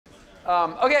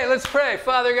Okay, let's pray.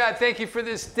 Father God, thank you for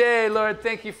this day, Lord.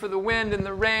 Thank you for the wind and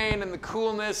the rain and the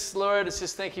coolness, Lord. It's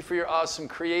just thank you for your awesome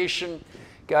creation.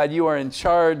 God, you are in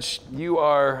charge. You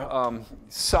are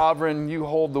sovereign. You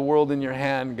hold the world in your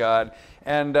hand, God.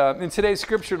 And in today's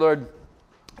scripture, Lord,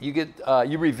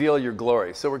 you reveal your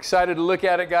glory. So we're excited to look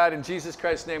at it, God. In Jesus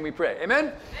Christ's name we pray.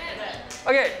 Amen? Amen.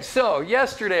 Okay, so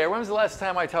yesterday, or when was the last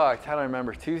time I talked? How do I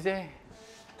remember? Tuesday?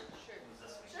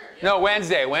 No,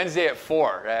 Wednesday. Wednesday at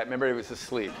 4. I remember he was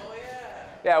asleep. Oh, yeah.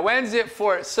 Yeah, Wednesday at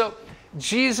 4. So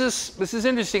Jesus, this is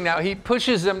interesting now, he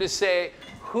pushes them to say,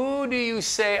 who do you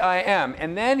say I am?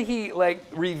 And then he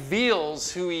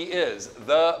reveals who he is,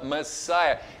 the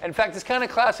Messiah. In fact, it's kind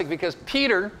of classic because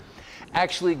Peter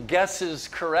actually guesses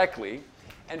correctly.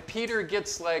 And Peter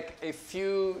gets a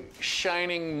few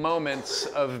shining moments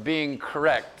of being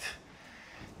correct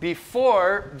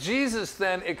before Jesus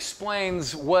then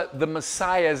explains what the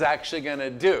Messiah is actually going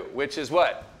to do, which is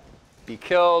what? Be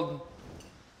killed,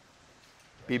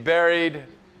 be buried,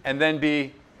 and then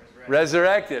be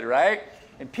resurrected, right?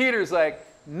 And Peter's like,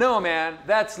 no, man,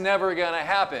 that's never going to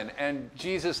happen. And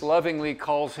Jesus lovingly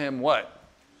calls him what?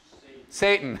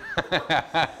 Satan.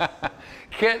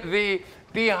 Get thee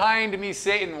behind me,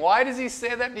 Satan. Why does he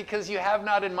say that? Because you have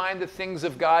not in mind the things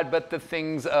of God, but the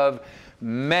things of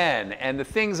men. And the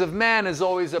things of men is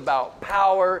always about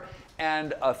power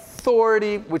and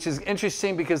authority, which is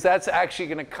interesting because that's actually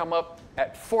going to come up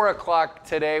at 4 o'clock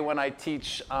today when I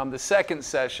teach the second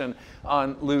session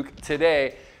on Luke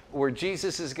today, where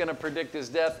Jesus is going to predict his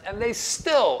death, and they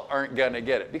still aren't going to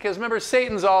get it. Because remember,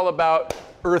 Satan's all about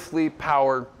earthly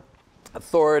power,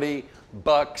 authority,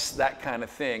 bucks, that kind of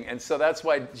thing. And so that's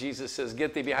why Jesus says,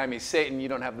 get thee behind me, Satan. You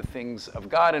don't have the things of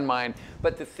God in mind,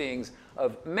 but the things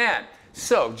of man.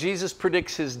 So Jesus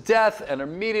predicts his death, and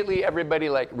immediately everybody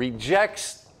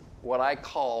rejects what I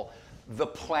call the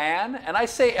plan. And I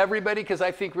say everybody because I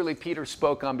think really Peter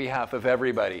spoke on behalf of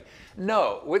everybody.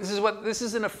 No, this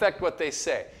is in effect what they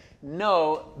say.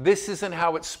 No, this isn't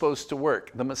how it's supposed to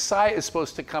work. The Messiah is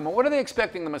supposed to come. And what are they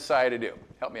expecting the Messiah to do?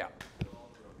 Help me out.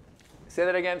 Say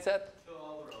that again, Seth. Kill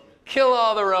all the Romans. Kill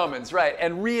all the Romans, right.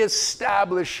 And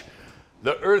reestablish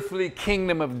the earthly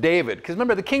kingdom of David. Because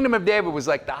remember, the kingdom of David was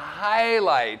the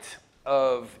highlight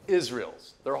of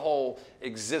Israel's, their whole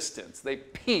existence. They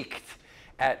peaked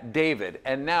at David.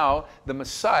 And now the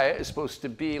Messiah is supposed to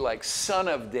be son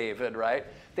of David, right?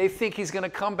 They think he's going to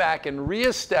come back and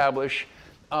reestablish,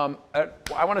 I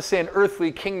want to say an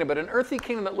earthly kingdom, but an earthly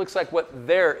kingdom that looks like what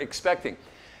they're expecting.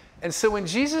 And so when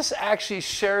Jesus actually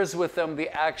shares with them the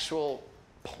actual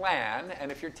plan,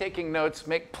 and if you're taking notes,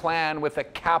 make plan with a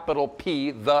capital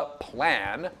P, the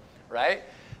plan, right?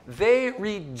 They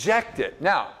reject it.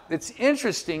 Now, it's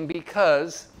interesting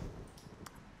because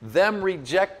them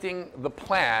rejecting the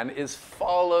plan is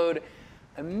followed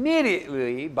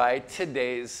immediately by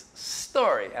today's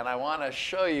story. And I want to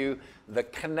show you the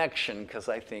connection because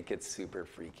I think it's super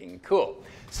freaking cool.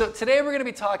 So today we're going to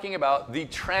be talking about the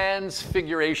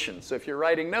Transfiguration. So if you're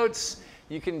writing notes,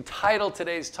 you can title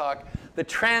today's talk, The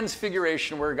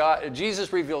Transfiguration, where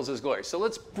Jesus reveals his glory. So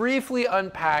let's briefly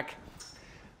unpack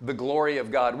the glory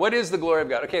of God. What is the glory of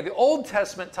God? Okay, the Old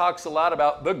Testament talks a lot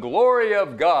about the glory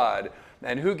of God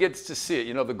and who gets to see it.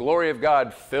 You know, the glory of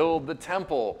God filled the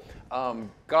temple.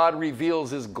 God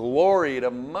reveals his glory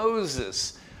to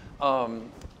Moses.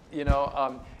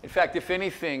 In fact, if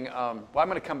anything, I'm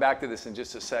going to come back to this in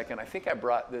just a second. I think I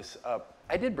brought this up.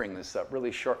 I did bring this up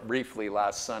really briefly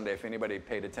last Sunday. If anybody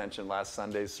paid attention last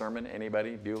Sunday's sermon,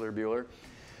 anybody? Bueller?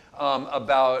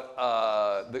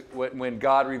 About when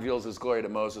God reveals his glory to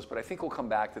Moses. But I think we'll come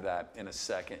back to that in a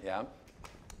second, yeah?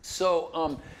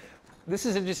 So this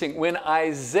is interesting. When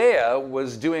Isaiah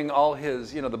was doing all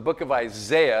his, the book of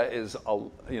Isaiah is,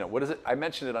 what is it? I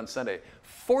mentioned it on Sunday.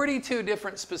 42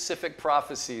 different specific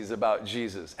prophecies about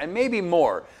Jesus, and maybe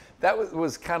more. That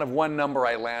was kind of one number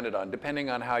I landed on, depending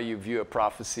on how you view a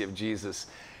prophecy of Jesus.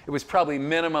 It was probably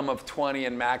minimum of 20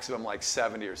 and maximum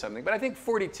 70 or something, but I think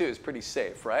 42 is pretty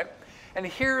safe, right? And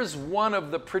here's one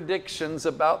of the predictions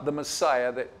about the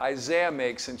Messiah that Isaiah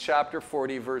makes in chapter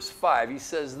 40, verse 5. He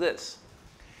says this,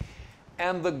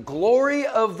 "And the glory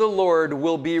of the Lord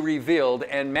will be revealed,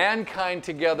 and mankind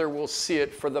together will see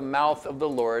it, for the mouth of the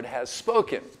Lord has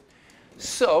spoken."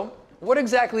 So, what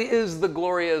exactly is the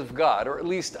glory of God? Or at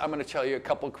least I'm going to tell you a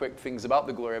couple quick things about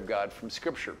the glory of God from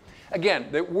Scripture. Again,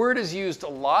 the word is used a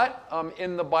lot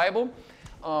in the Bible.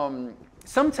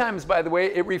 Sometimes, by the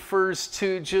way, it refers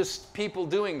to just people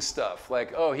doing stuff.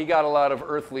 Like, oh, he got a lot of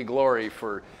earthly glory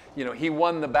for, he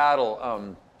won the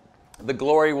battle. The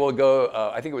glory will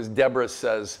go, I think it was Deborah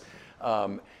says,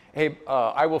 hey,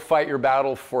 I will fight your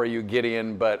battle for you,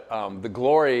 Gideon, but the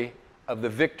glory of the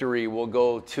victory will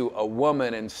go to a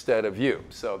woman instead of you.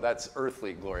 So that's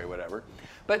earthly glory, whatever.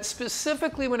 But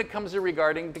specifically when it comes to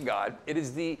regarding to God, it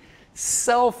is the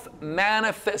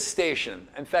self-manifestation.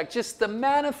 In fact, just the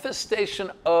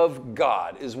manifestation of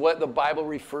God is what the Bible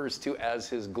refers to as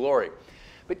his glory.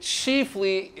 But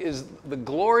chiefly is the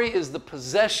glory is the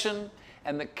possession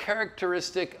and the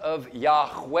characteristic of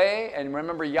Yahweh. And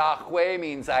remember, Yahweh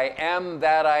means I am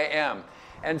that I am.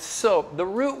 And so the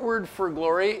root word for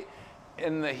glory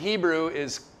in the Hebrew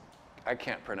is, I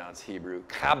can't pronounce Hebrew,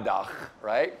 kabdach,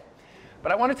 right?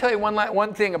 But I want to tell you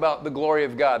one thing about the glory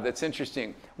of God that's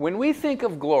interesting. When we think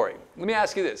of glory, let me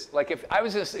ask you this. Like if I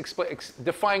was to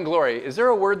define glory, is there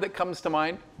a word that comes to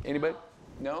mind? Anybody?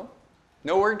 No?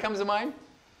 No word comes to mind?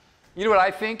 You know what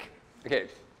I think? Okay,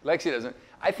 Lexi doesn't.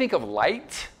 I think of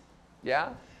light, yeah?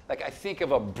 Like I think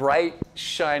of a bright,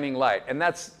 shining light. And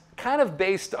that's kind of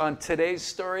based on today's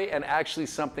story and actually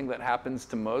something that happens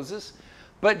to Moses.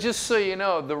 But just so you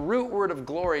know, the root word of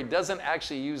glory doesn't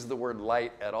actually use the word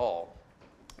light at all.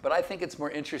 But I think it's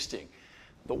more interesting.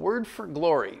 The word for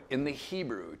glory in the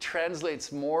Hebrew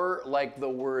translates more like the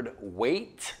word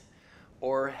weight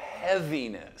or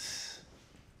heaviness.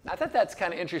 I thought that's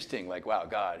kind of interesting. Like, wow,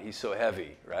 God, he's so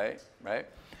heavy, right? Right?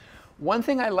 One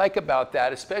thing I like about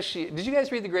that, especially, did you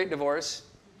guys read The Great Divorce?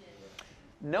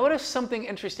 Notice something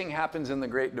interesting happens in The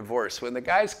Great Divorce. When the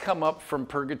guys come up from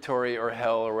purgatory or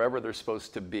hell or wherever they're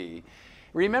supposed to be,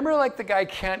 remember like the guy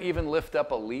can't even lift up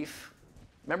a leaf?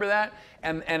 Remember that?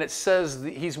 And it says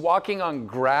he's walking on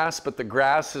grass, but the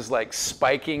grass is like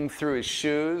spiking through his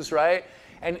shoes, right?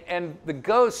 And the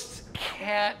ghosts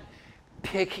can't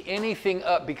pick anything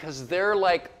up because they're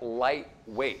like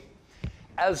lightweight.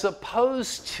 As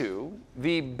opposed to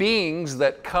the beings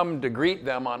that come to greet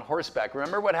them on horseback.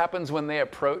 Remember what happens when they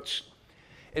approach?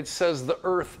 It says the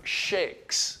earth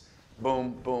shakes.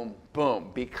 Boom, boom, boom.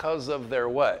 Because of their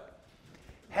what?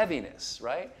 Heaviness,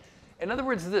 right? In other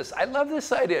words, this. I love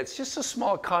this idea. It's just a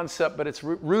small concept, but it's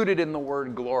rooted in the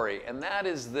word glory. And that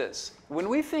is this. When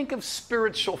we think of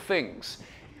spiritual things,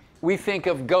 we think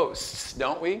of ghosts,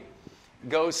 don't we?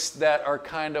 Ghosts that are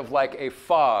kind of like a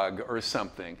fog or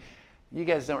something. You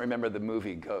guys don't remember the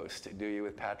movie Ghost, do you,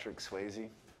 with Patrick Swayze?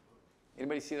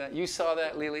 Anybody see that? You saw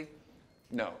that, Lily?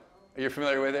 No. Are you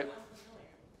familiar with it?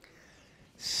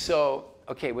 So,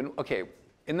 okay,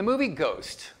 in the movie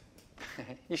Ghost,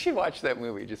 you should watch that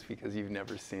movie just because you've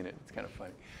never seen it. It's kind of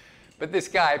funny. But this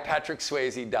guy, Patrick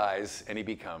Swayze, dies and he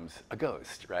becomes a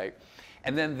ghost, right?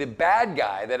 And then the bad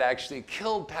guy that actually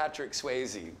killed Patrick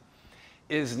Swayze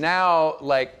is now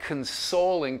like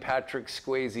consoling Patrick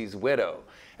Swayze's widow.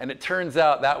 And it turns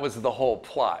out that was the whole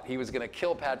plot. He was going to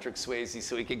kill Patrick Swayze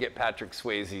so he could get Patrick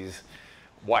Swayze's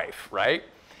wife, right?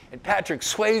 And Patrick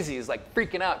Swayze is like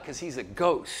freaking out because he's a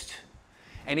ghost.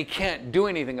 And he can't do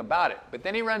anything about it. But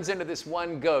then he runs into this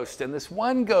one ghost. And this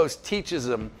one ghost teaches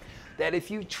him that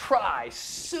if you try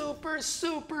super,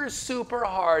 super, super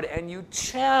hard and you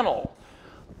channel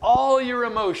all your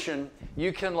emotion,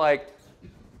 you can like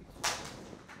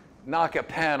knock a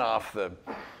pen off the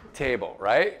table,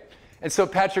 right? And so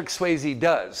Patrick Swayze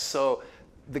does. So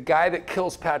the guy that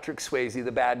kills Patrick Swayze,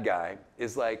 the bad guy,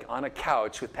 is like on a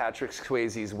couch with Patrick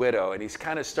Swayze's widow, and he's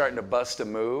kind of starting to bust a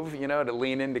move, you know, to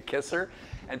lean in to kiss her.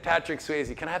 And Patrick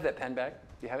Swayze, can I have that pen back?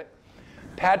 Do you have it?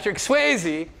 Patrick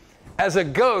Swayze, as a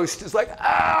ghost, is like,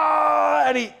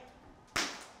 ah,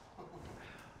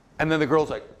 and then the girl's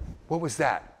like, what was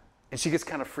that? And she gets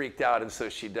kind of freaked out, and so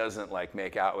she doesn't like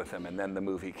make out with him, and then the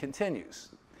movie continues.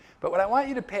 But what I want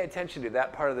you to pay attention to,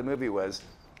 that part of the movie, was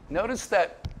notice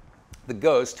that the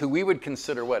ghost, who we would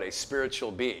consider what, a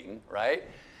spiritual being, right,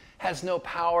 has no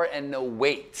power and no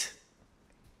weight.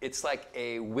 It's like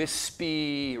a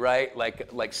wispy, right,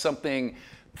 like something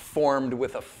formed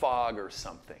with a fog or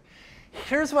something.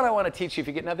 Here's what I want to teach you, if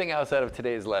you get nothing else out of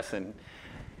today's lesson,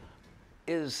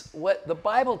 is what the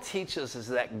Bible teaches is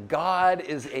that God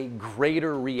is a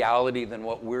greater reality than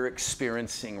what we're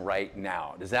experiencing right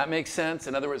now. Does that make sense?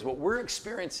 In other words, what we're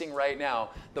experiencing right now,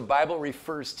 the Bible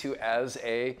refers to as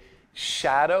a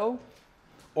shadow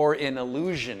or an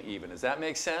illusion even. Does that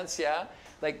make sense? Yeah?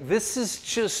 Like this is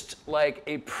just like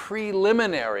a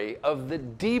preliminary of the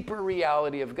deeper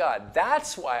reality of God.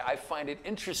 That's why I find it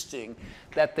interesting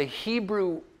that the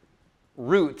Hebrew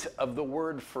root of the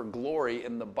word for glory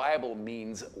in the Bible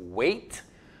means weight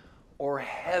or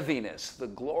heaviness. The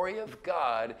glory of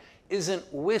God isn't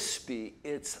wispy,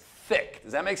 it's thick.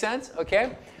 Does that make sense?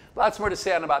 Okay? Lots more to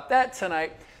say about that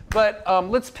tonight. But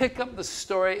let's pick up the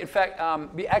story. In fact,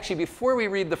 actually, before we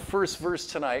read the first verse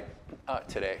today,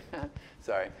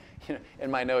 sorry, you know,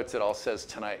 in my notes it all says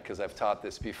tonight because I've taught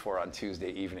this before on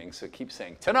Tuesday evening, so keep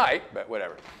saying tonight, but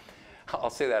whatever. I'll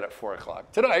say that at 4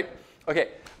 o'clock tonight. Okay,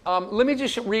 let me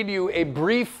just read you a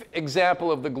brief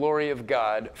example of the glory of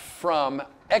God from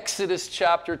Exodus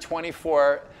chapter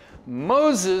 24.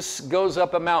 Moses goes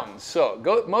up a mountain. So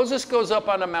Moses goes up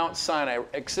on a Mount Sinai.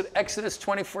 Exodus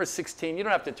 24:16. You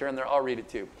don't have to turn there. I'll read it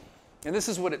too. And this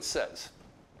is what it says.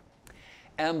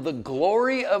 And the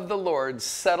glory of the Lord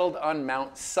settled on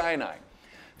Mount Sinai.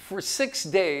 For 6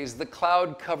 days the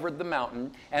cloud covered the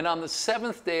mountain, and on the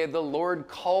 7th day the Lord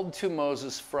called to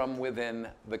Moses from within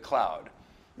the cloud.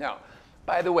 Now,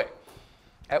 by the way,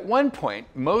 at one point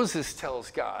Moses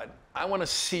tells God, I want to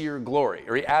see your glory.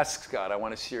 Or he asks God, I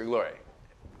want to see your glory.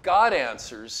 God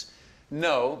answers,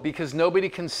 no, because nobody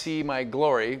can see my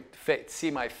glory,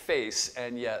 see my face,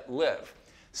 and yet live.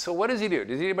 So what does he do?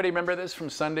 Does anybody remember this from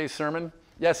Sunday's sermon?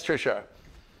 Yes, Trisha.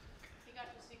 He got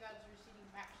to see God's receding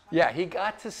backside. Yeah,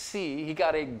 he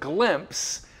got a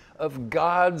glimpse of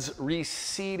God's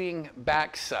receding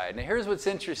backside. Now here's what's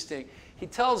interesting. He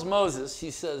tells Moses,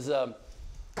 he says, I'm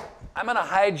going to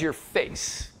hide your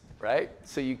face, right?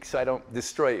 So I don't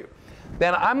destroy you.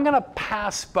 Then I'm going to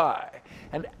pass by.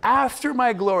 And after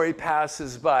my glory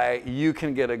passes by, you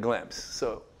can get a glimpse.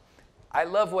 So I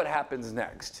love what happens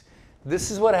next.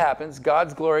 This is what happens.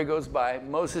 God's glory goes by.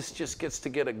 Moses just gets to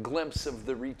get a glimpse of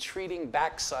the retreating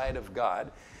backside of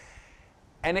God.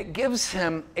 And it gives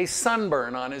him a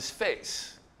sunburn on his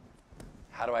face.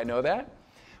 How do I know that?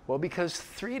 Well, because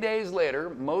 3 days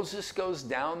later, Moses goes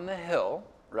down the hill,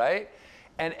 right?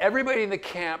 And everybody in the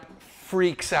camp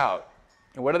freaks out.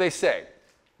 And what do they say?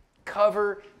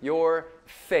 Cover your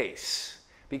face.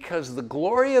 Because the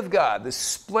glory of God, the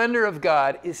splendor of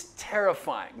God is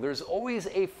terrifying. There's always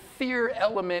a fear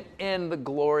element in the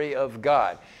glory of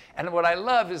God. And what I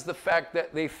love is the fact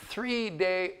that the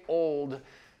 3-day-old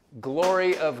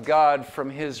glory of God from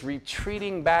his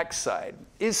retreating backside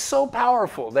is so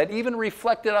powerful that even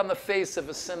reflected on the face of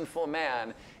a sinful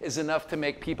man is enough to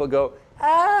make people go,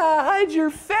 hide your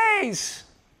face.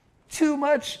 Too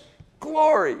much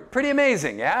glory. Pretty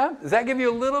amazing, yeah? Does that give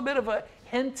you a little bit of a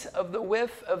hint of the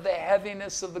width of the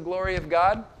heaviness of the glory of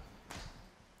God?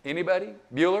 Anybody?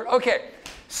 Bueller? Okay,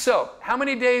 so how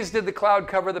many days did the cloud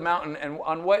cover the mountain, and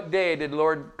on what day did the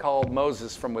Lord call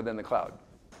Moses from within the cloud?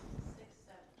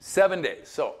 7 days.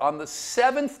 So on the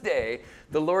 7th day,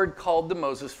 the Lord called to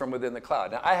Moses from within the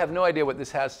cloud. Now, I have no idea what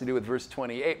this has to do with verse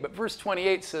 28, but verse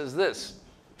 28 says this.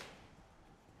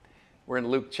 We're in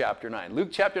Luke chapter 9. Luke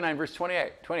chapter 9, verse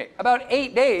 28. About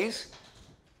 8 days.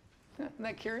 Isn't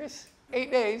that curious?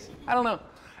 8 days. I don't know.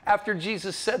 After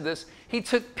Jesus said this, he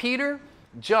took Peter,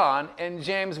 John, and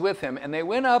James with him, and they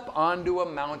went up onto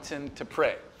a mountain to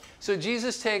pray. So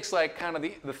Jesus takes like kind of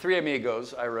the three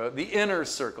amigos I wrote, the inner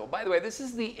circle. By the way, this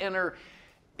is the inner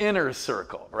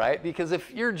circle, right? Because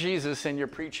if you're Jesus and you're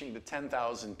preaching to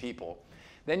 10,000 people,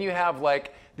 then you have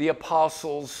like the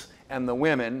apostles and the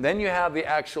women, then you have the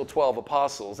actual 12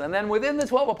 apostles, and then within the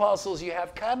 12 apostles you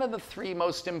have kind of the 3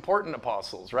 most important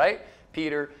apostles, right?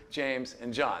 Peter, James,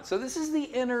 and John. So this is the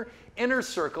inner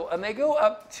circle, and they go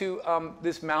up to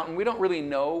this mountain. We don't really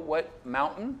know what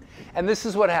mountain, and this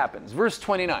is what happens. Verse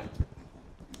 29.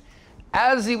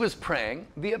 As he was praying,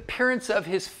 the appearance of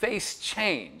his face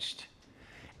changed,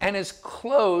 and his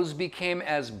clothes became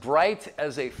as bright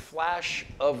as a flash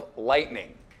of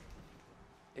lightning.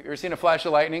 Have you ever seen a flash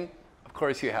of lightning? Of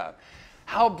course you have.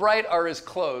 How bright are his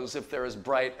clothes if they're as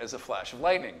bright as a flash of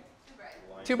lightning?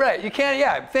 Too bright. You can't,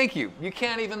 yeah, thank you. You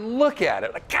can't even look at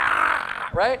it. Like,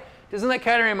 right? Doesn't that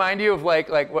kind of remind you of like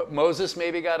what Moses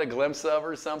maybe got a glimpse of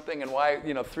or something, and why,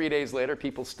 3 days later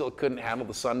people still couldn't handle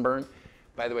the sunburn?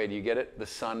 By the way, do you get it? The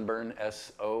sunburn,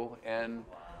 S-O-N?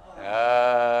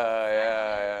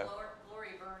 Yeah. Glory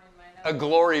burn in my nose. A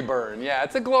glory burn. Yeah,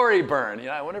 it's a glory burn.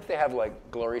 I wonder if they have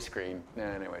like glory screen.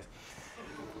 Anyways.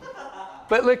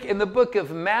 But look, in the book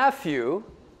of Matthew,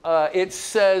 it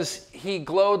says he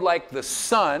glowed like the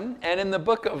sun. And in the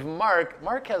book of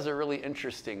Mark has a really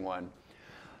interesting one.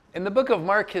 In the book of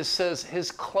Mark, it says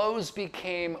his clothes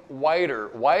became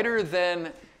whiter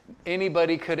than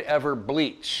anybody could ever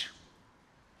bleach.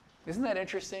 Isn't that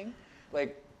interesting?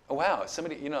 Like, oh, wow,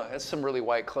 somebody, has some really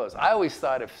white clothes. I always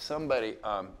thought if somebody,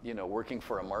 working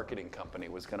for a marketing company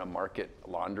was going to market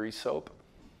laundry soap,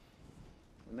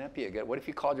 wouldn't that be a good, what if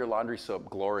you called your laundry soap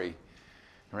Glory?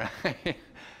 Right?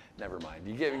 Never mind.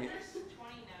 You get me.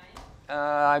 29?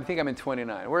 I think I'm in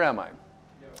 29. Where am I?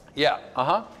 Yeah.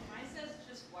 Uh-huh. Mine says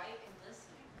just white and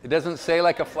glistening. It doesn't say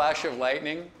like a flash of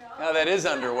lightning? No, that is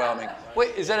underwhelming.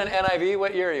 Wait, is that an NIV?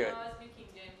 What year are you in? No, it's New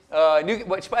King James.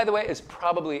 Which, by the way, is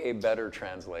probably a better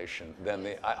translation than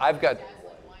I've got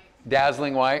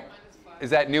Dazzling White. Is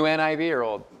that new NIV or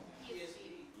old?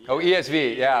 Oh,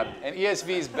 ESV, yeah. And ESV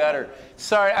is better.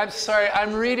 Sorry,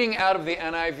 I'm reading out of the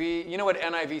NIV. You know what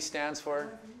NIV stands for?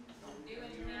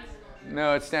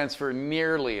 No, it stands for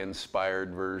Nearly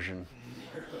Inspired Version.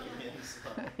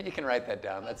 You can write that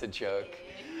down. That's a joke.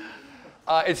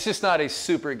 It's just not a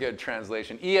super good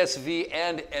translation. ESV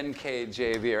and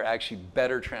NKJV are actually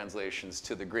better translations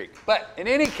to the Greek. But in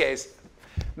any case,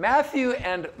 Matthew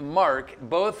and Mark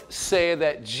both say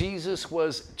that Jesus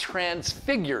was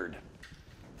transfigured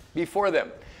before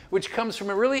them, which comes from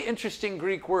a really interesting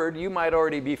Greek word you might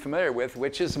already be familiar with,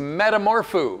 which is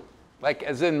metamorpho, like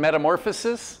as in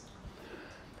metamorphosis.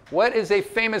 What is a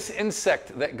famous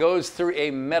insect that goes through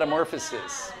a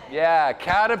metamorphosis? Yeah,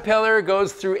 caterpillar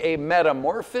goes through a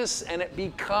metamorphosis and it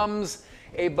becomes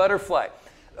a butterfly.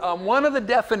 One of the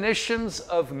definitions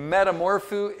of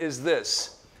metamorpho is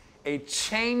this: a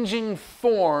changing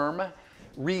form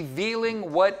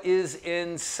revealing what is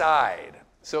inside.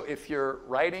 So if you're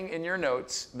writing in your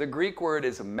notes, the Greek word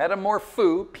is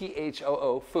metamorpho,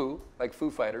 P-H-O-O, foo, like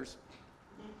Foo Fighters.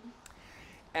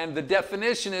 And the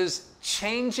definition is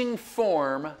changing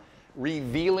form,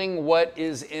 revealing what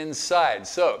is inside.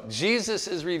 So Jesus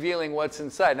is revealing what's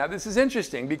inside. Now this is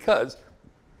interesting because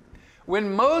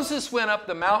when Moses went up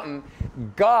the mountain,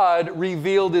 God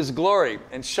revealed his glory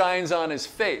and shines on his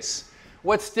face.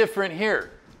 What's different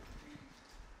here?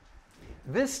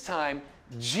 This time,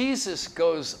 Jesus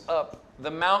goes up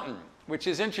the mountain, which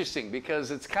is interesting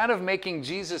because it's kind of making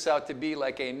Jesus out to be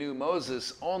like a new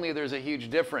Moses, only there's a huge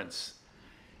difference.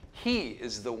 He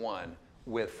is the one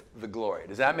with the glory.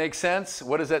 Does that make sense?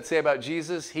 What does that say about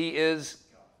Jesus? He is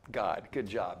God. Good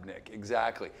job, Nick.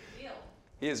 Exactly.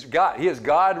 He is God. He is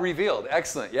God revealed.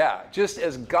 Excellent. Yeah. Just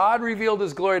as God revealed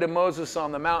his glory to Moses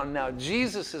on the mountain, now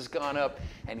Jesus has gone up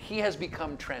and he has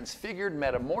become transfigured,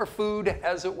 metamorphosed,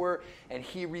 as it were, and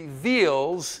he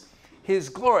reveals his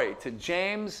glory to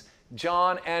James,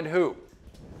 John, and who?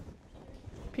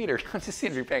 Peter. Just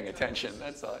seems to be paying attention.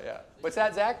 That's all, yeah. What's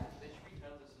that, Zach? They should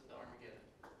retitle this as the Armageddon.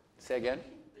 Say again?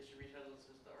 They should retitle this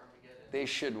as the Armageddon. They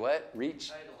should what?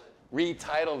 Retitle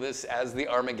Retitle this as the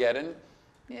Armageddon.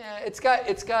 Yeah, it's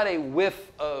got a whiff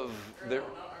of the not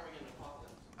Armageddon,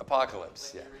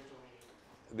 apocalypse. Like Yeah, the original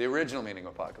meaning. the original meaning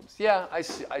of apocalypse. Yeah, I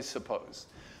suppose.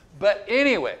 But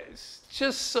anyways,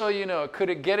 just so you know, could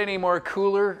it get any more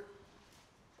cooler?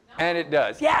 No. And it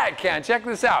does. Yeah, it can. Check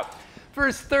this out.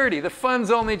 Verse 30. The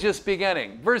fun's only just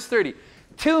beginning. Verse 30.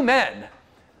 2 men,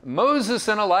 Moses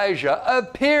and Elijah,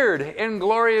 appeared in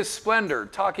glorious splendor,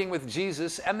 talking with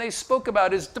Jesus, and they spoke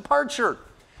about his departure,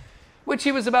 which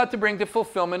he was about to bring to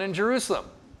fulfillment in Jerusalem.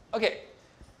 Okay,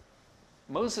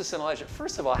 Moses and Elijah.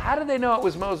 First of all, how did they know it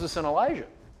was Moses and Elijah? It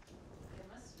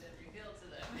must have been revealed to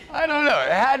them. I don't know.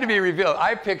 It had to be revealed.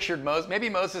 I pictured Moses. Maybe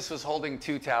Moses was holding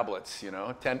 2 tablets, you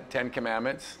know, 10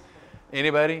 Commandments.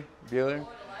 Anybody? Bueller?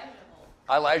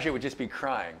 Elijah would just be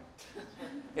crying.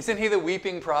 Isn't he the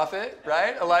weeping prophet,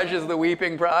 right? Elijah's the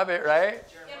weeping prophet, right?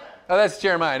 Jeremiah. Oh, that's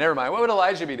Jeremiah. Never mind. What would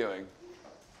Elijah be doing?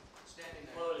 Standing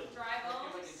there. Dry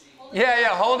bones. Yeah,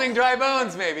 holding dry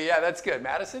bones, maybe. Yeah, that's good.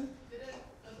 Madison?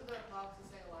 Doesn't there a prophecy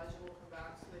saying Elijah will come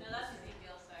back? So No, that's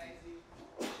Ezekiel,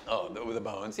 sorry. Oh, the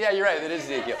bones. Yeah, you're right. That is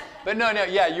Ezekiel. But no,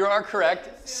 yeah, you are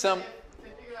correct. Some. If they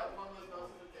figured out one was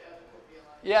Moses, the other could be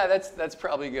Elijah. Yeah, that's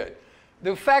probably good.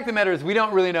 The fact of the matter is we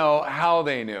don't really know how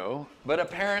they knew, but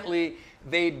apparently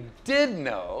they did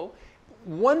know.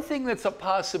 One thing that's a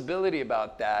possibility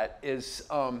about that is,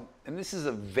 and this is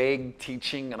a vague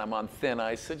teaching and I'm on thin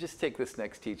ice, so just take this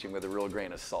next teaching with a real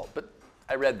grain of salt. But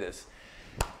I read this.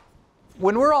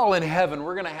 When we're all in heaven,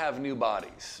 we're going to have new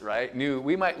bodies, right?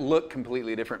 We might look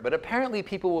completely different, but apparently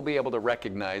people will be able to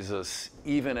recognize us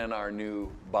even in our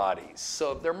new bodies.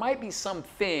 So there might be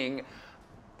something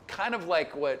kind of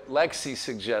like what Lexi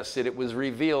suggested, it was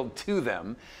revealed to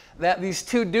them, that these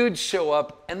 2 dudes show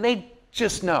up and they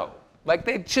just know. Like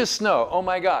they just know, oh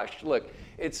my gosh, look,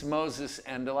 it's Moses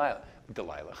and Delilah.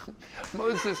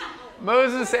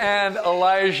 Moses and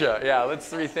Elijah. Yeah,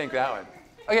 let's rethink that one.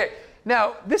 Okay,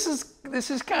 now this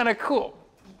is kind of cool.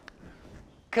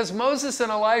 Because Moses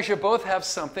and Elijah both have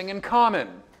something in common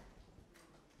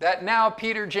that now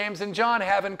Peter, James, and John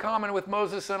have in common with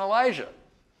Moses and Elijah.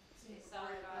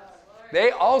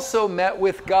 They also met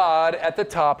with God at the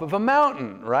top of a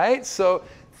mountain, right? So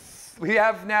we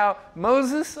have now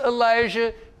Moses,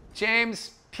 Elijah,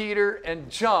 James, Peter, and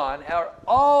John are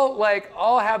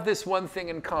all have this one thing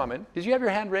in common. Did you have your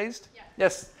hand raised? Yeah.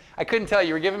 Yes. I couldn't tell.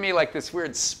 You were giving me like this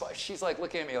weird she's like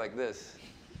looking at me like this.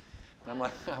 And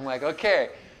I'm like,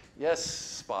 okay.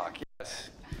 Yes, Spock,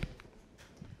 yes.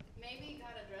 Maybe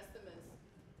God addressed them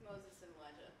as Moses and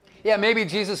Elijah. Yeah, maybe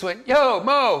Jesus went, yo,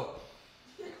 Mo,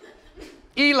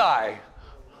 Eli,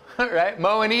 Right?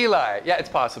 Mo and Eli. Yeah, it's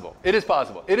possible. It is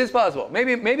possible. It is possible.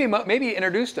 Maybe he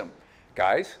introduced them.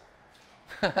 Guys,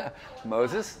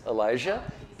 Moses, Elijah,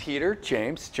 Peter,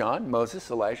 James, John,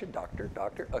 Moses, Elijah, doctor.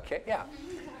 Okay, yeah.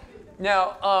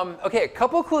 Now, okay, a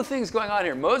couple cool things going on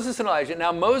here. Moses and Elijah.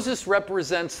 Now, Moses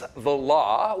represents the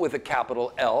law with a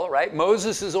capital L, right?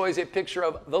 Moses is always a picture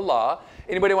of the law.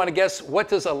 Anybody want to guess, what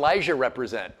does Elijah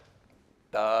represent?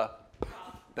 The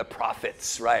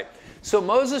prophets, right? So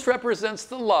Moses represents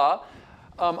the law.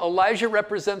 Elijah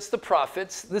represents the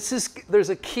prophets. There's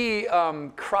a key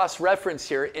cross-reference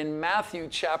here. In Matthew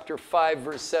chapter 5,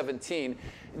 verse 17,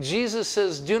 Jesus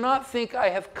says, "Do not think I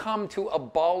have come to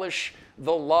abolish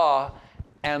the law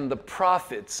and the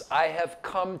prophets. I have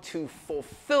come to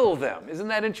fulfill them." Isn't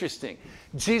that interesting?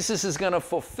 Jesus is going to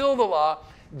fulfill the law.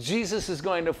 Jesus is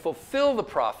going to fulfill the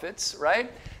prophets,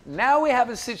 right? Now we have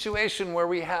a situation where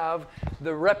we have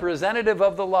the representative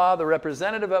of the law, the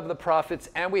representative of the prophets,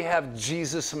 and we have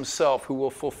Jesus himself who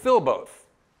will fulfill both.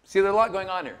 See, there's a lot going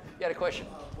on here. You had a question?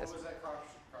 What was that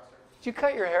cross-reference? Did you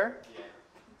cut your hair? Yeah.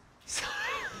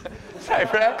 Sorry,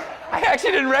 Brad. I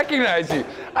actually didn't recognize you.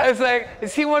 I was like,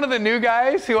 is he one of the new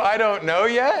guys who I don't know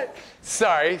yet?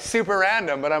 Sorry, super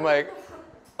random, but I'm like,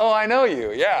 oh, I know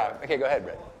you. Yeah. Okay, go ahead,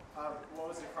 Brad. What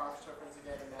was the cross-reference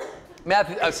again in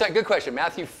Matthew? Sorry, good question.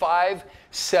 Matthew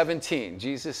 5:17.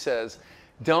 Jesus says,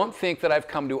 "Don't think that I've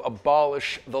come to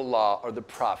abolish the law or the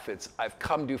prophets. I've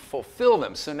come to fulfill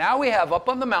them." So now we have up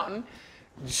on the mountain,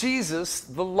 Jesus,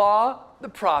 the law, the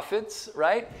prophets,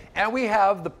 right? And we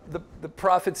have the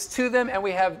prophets to them, and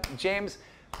we have James,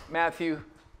 Matthew,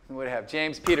 and what do we have?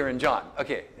 James, Peter, and John.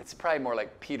 Okay, it's probably more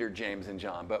like Peter, James, and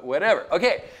John, but whatever.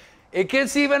 Okay, it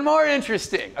gets even more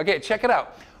interesting. Okay, check it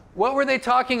out. What were they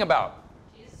talking about?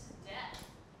 Jesus' death.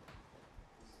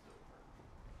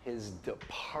 His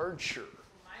departure.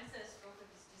 Mine says spoke of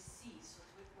his decease,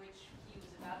 which he was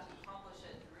about to accomplish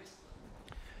at Jerusalem.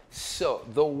 So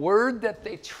the word that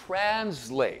they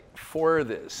translate for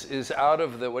this is out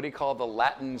of the, what do you call the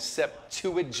Latin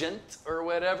Septuagint or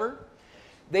whatever.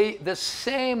 The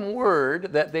same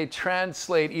word that they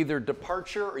translate either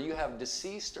departure or you have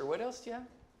deceased or what else do you have?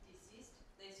 Deceased.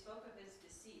 They spoke of his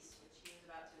decease, which he was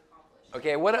about to accomplish.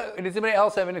 Okay, what does anybody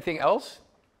else have anything else?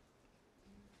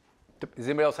 Does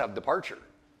anybody else have departure?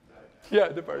 Yeah,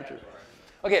 departure.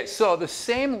 Okay, so the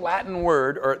same Latin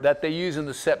word or that they use in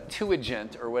the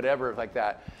Septuagint or whatever like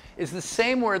that is the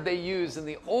same word they use in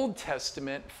the Old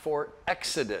Testament for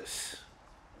Exodus.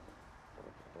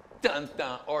 Dun,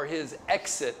 dun, or his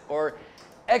exit or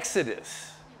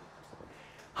Exodus.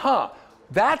 Huh,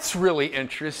 that's really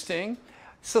interesting.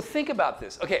 So think about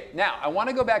this. Okay, now I want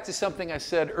to go back to something I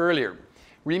said earlier.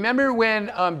 Remember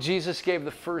when Jesus gave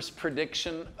the first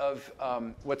prediction of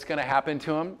what's going to happen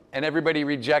to him? And everybody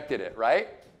rejected it, right?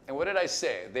 And what did I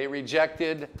say? They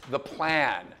rejected the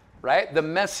plan, right? The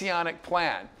messianic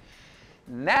plan.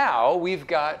 Now we've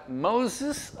got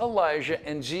Moses, Elijah,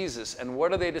 and Jesus. And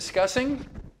what are they discussing?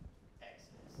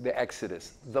 The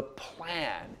Exodus, the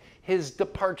plan, his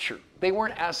departure. They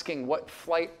weren't asking, what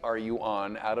flight are you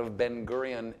on out of Ben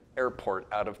Gurion Airport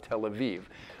out of Tel Aviv?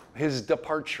 His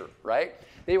departure, right?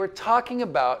 They were talking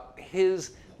about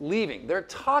his leaving. They're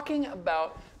talking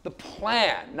about the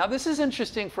plan. Now, this is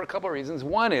interesting for a couple of reasons.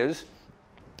 One is,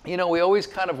 you know, we always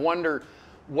kind of wonder,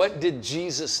 what did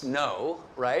Jesus know,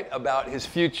 right, about his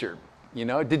future? You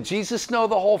know, did Jesus know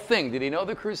the whole thing? Did he know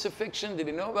the crucifixion? Did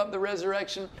he know about the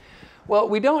resurrection? Well,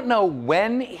 we don't know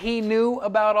when he knew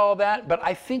about all that, but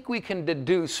I think we can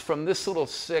deduce from this little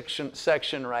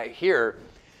section right here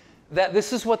that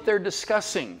this is what they're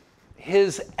discussing,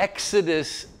 his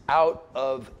exodus out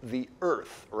of the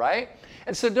earth, right?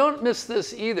 And so don't miss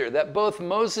this either, that both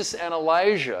Moses and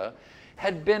Elijah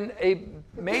had been a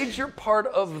major part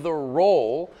of the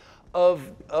role of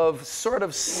sort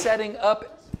of setting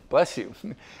up, bless you,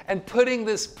 and putting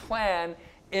this plan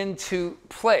into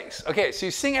place. Okay, so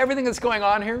you see everything that's going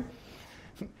on here?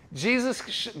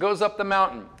 Jesus goes up the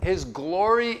mountain. His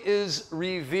glory is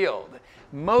revealed.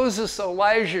 Moses,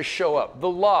 Elijah show up. The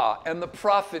law and the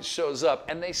prophet shows up.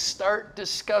 And they start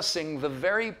discussing the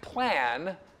very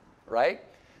plan, right,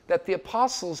 that the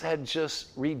apostles had just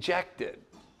rejected.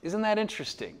 Isn't that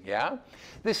interesting? Yeah?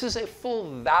 This is a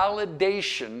full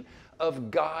validation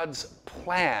of God's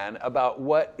plan about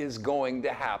what is going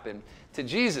to happen to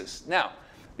Jesus. Now,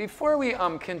 before we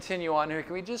continue on here,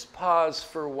 can we just pause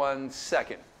for 1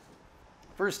 second?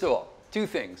 First of all, two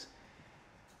things.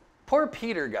 Poor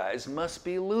Peter, guys, must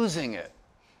be losing it,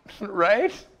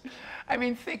 right? I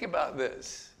mean, think about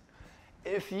this.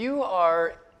 If you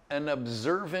are an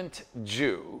observant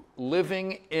Jew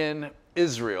living in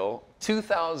Israel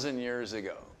 2,000 years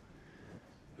ago,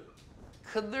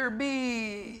 could there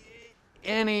be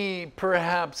any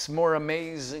perhaps more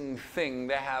amazing thing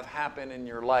to have happen in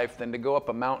your life than to go up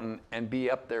a mountain and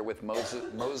be up there with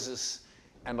Moses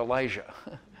and Elijah?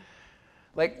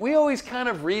 Like, we always kind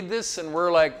of read this and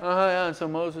we're like, oh yeah, so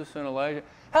Moses and Elijah.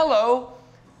 Hello,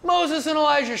 Moses and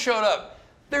Elijah showed up.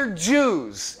 They're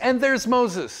Jews, and there's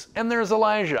Moses, and there's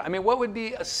Elijah. I mean, what would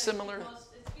be a similar...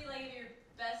 It'd be like if your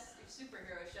best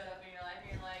superhero showed up in your life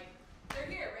and you're like,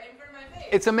 they're here, right in front of my face.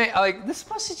 It's amazing. Like, this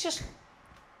must have just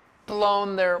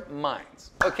blown their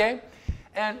minds, okay?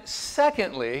 And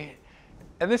secondly,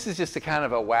 and this is just a kind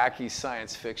of a wacky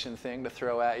science fiction thing to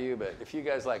throw at you, but if you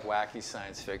guys like wacky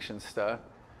science fiction stuff,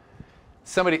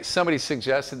 somebody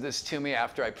suggested this to me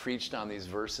after I preached on these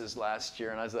verses last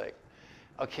year, and I was like,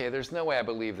 okay, there's no way I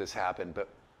believe this happened, but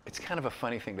it's kind of a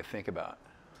funny thing to think about.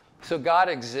 So God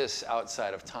exists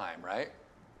outside of time, right?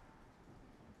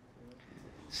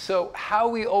 So how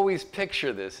we always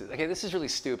picture this is, okay, this is really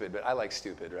stupid, but I like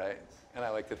stupid, right? And I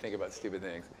like to think about stupid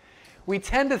things. We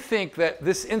tend to think that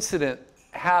this incident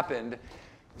happened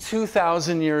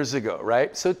 2,000 years ago,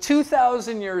 right? So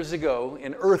 2,000 years ago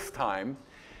in Earth time,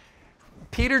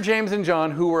 Peter, James, and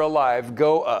John, who were alive,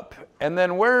 go up. And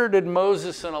then where did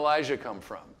Moses and Elijah come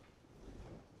from?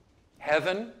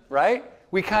 Heaven, right?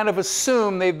 We kind of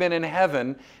assume they've been in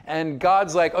heaven, and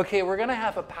God's like, okay, we're going to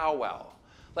have a powwow.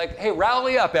 Like, hey,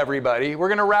 rally up, everybody. We're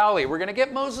going to rally. We're going to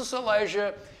get Moses,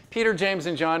 Elijah, Peter, James,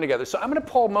 and John together. So I'm going to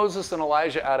pull Moses and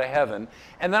Elijah out of heaven,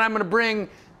 and then I'm going to bring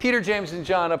Peter, James, and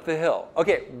John up the hill.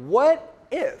 Okay, what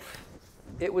if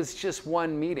it was just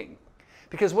one meeting?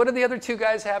 Because what do the other two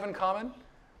guys have in common?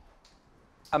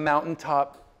 A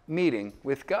mountaintop meeting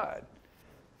with God.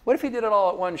 What if he did it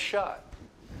all at one shot?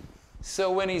 So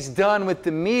when he's done with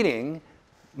the meeting,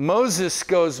 Moses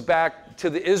goes back to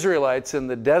the Israelites in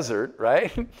the desert,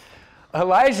 right?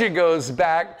 Elijah goes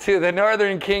back to the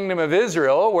northern kingdom of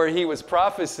Israel where he was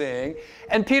prophesying,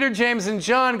 and Peter, James, and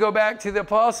John go back to the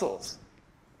apostles.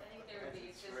 I think there would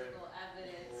be physical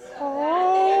evidence of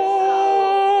Oh.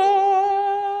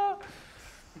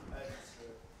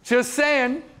 Just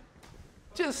saying.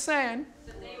 Just saying.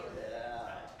 that. They were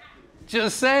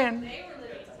Just saying. living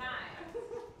time.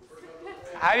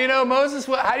 How do you know Moses?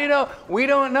 How do you know? We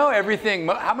don't know everything.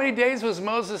 How many days was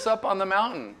Moses up on the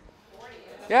mountain? 40.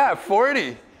 Yeah,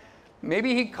 40.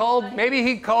 Maybe he called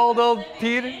old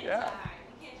Peter. In Yeah. time.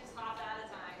 You can't just hop out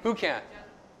of time. Who can't?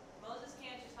 Moses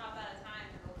can't just hop out of time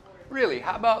and go forward. Really?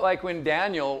 How about like when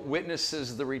Daniel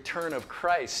witnesses the return of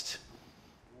Christ?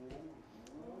 I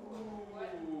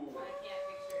can't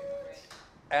picture it right.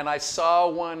 And I saw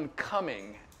one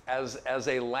coming as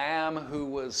a lamb who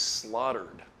was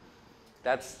slaughtered.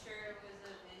 That's, Sure, it was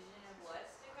a vision of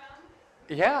what's to come.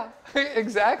 yeah,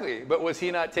 exactly. But was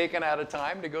he not taken out of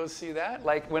time to go see that?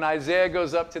 Like when Isaiah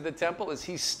goes up to the temple, is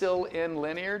he still in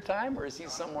linear time or is he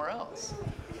somewhere else?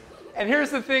 And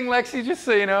here's the thing, Lexi, just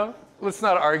so you know, let's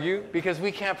not argue because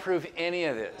we can't prove any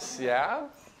of this, yeah?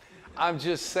 I'm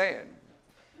just saying.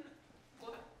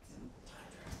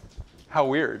 How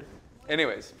weird.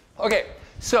 Anyways, okay,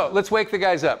 so let's wake the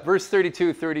guys up. Verse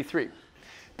 32, 33.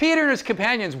 Peter and his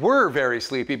companions were very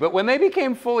sleepy, but when they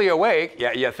became fully awake,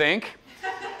 yeah, you think?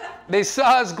 They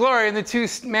saw his glory and the two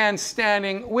men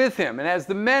standing with him. And as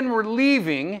the men were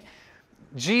leaving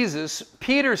Jesus,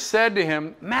 Peter said to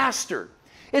him, Master,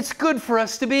 it's good for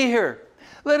us to be here.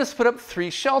 Let us put up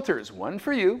 3 shelters, one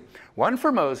for you, one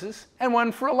for Moses, and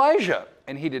one for Elijah.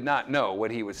 And he did not know what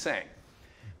he was saying.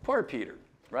 Poor Peter,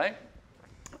 right?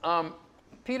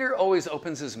 Peter always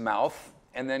opens his mouth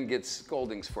and then gets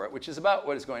scoldings for it, which is about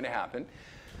what is going to happen.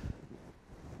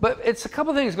 But it's a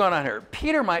couple things going on here.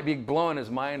 Peter might be blowing his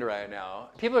mind right now.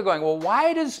 People are going, well,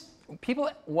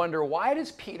 people wonder, why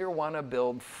does Peter want to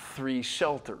build 3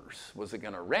 shelters? Was it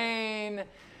going to rain?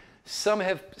 Some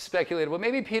have speculated, well,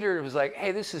 maybe Peter was like,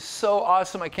 hey, this is so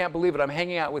awesome. I can't believe it. I'm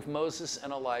hanging out with Moses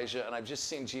and Elijah, and I've just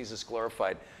seen Jesus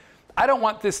glorified. I don't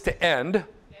want this to end,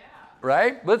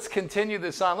 right? Let's continue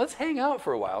this on. Let's hang out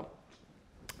for a while.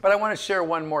 But I want to share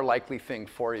one more likely thing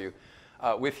for you,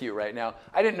 with you right now.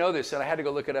 I didn't know this, and I had to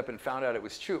go look it up and found out it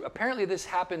was true. Apparently, this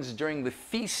happens during the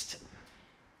Feast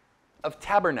of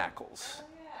Tabernacles.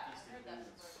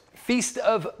 Feast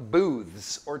of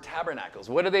Booths or Tabernacles.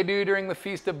 What do they do during the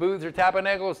Feast of Booths or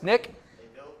Tabernacles? Nick? They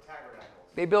build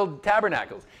tabernacles. They build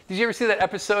tabernacles. Did you ever see that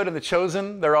episode of The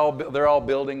Chosen? They're all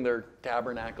building their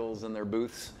tabernacles and their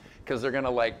booths because they're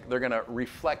gonna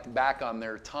reflect back on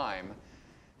their time.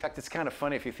 In fact, it's kind of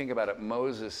funny if you think about it.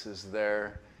 Moses is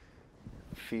there.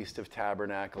 Feast of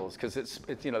Tabernacles, because it's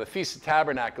the Feast of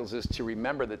Tabernacles is to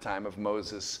remember the time of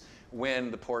Moses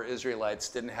when the poor Israelites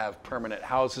didn't have permanent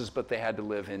houses, but they had to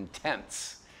live in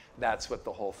tents. That's what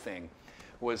the whole thing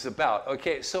was about.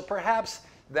 Okay, so perhaps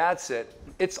that's it.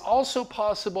 It's also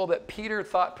possible that Peter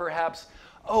thought perhaps,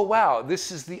 oh wow,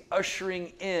 this is the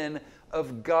ushering in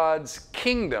of God's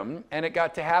kingdom, and it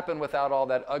got to happen without all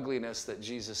that ugliness that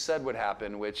Jesus said would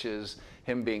happen, which is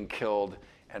him being killed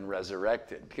and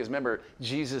resurrected. Because remember,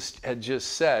 Jesus had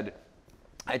just said,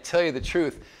 I tell you the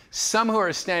truth, some who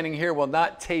are standing here will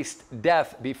not taste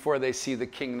death before they see the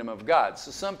kingdom of God.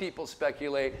 So some people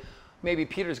speculate, maybe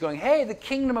Peter's going, hey, the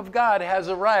kingdom of God has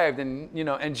arrived, and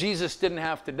and Jesus didn't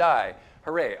have to die.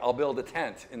 Hooray, I'll build a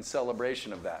tent in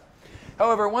celebration of that.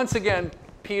 However, once again,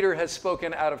 Peter has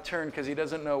spoken out of turn because he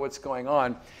doesn't know what's going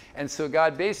on. And so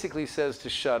God basically says to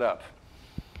shut up.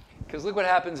 Because look what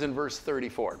happens in verse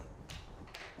 34.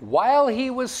 While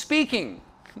he was speaking,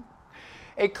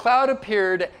 a cloud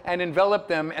appeared and enveloped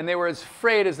them, and they were as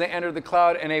afraid as they entered the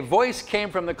cloud. And a voice came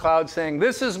from the cloud saying,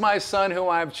 this is my son whom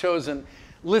I have chosen.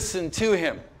 Listen to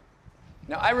him.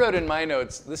 Now, I wrote in my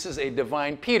notes, this is a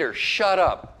divine Peter. Shut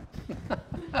up.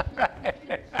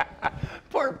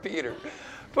 Poor Peter.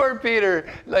 Poor Peter,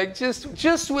 like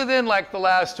just within like the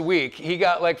last week, he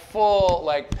got like full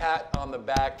like pat on the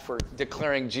back for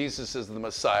declaring Jesus as the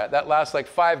Messiah. That lasts like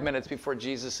 5 minutes before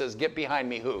Jesus says, get behind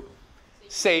me, who?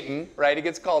 Satan, right? He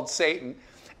gets called Satan.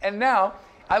 And now,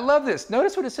 I love this.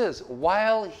 Notice what it says,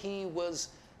 while he was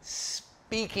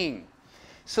speaking.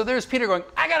 So there's Peter going,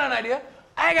 I got an idea.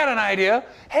 I got an idea.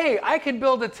 Hey, I can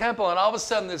build a temple. And all of a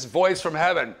sudden this voice from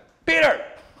heaven, Peter!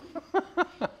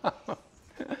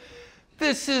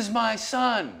 This is my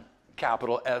son,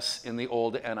 capital S in the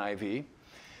old NIV,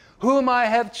 whom I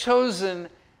have chosen.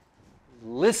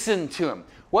 Listen to him.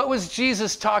 What was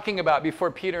Jesus talking about before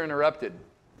Peter interrupted?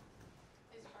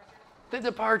 The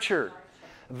departure.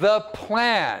 The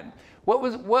plan. What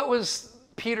was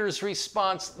Peter's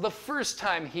response the first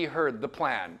time he heard the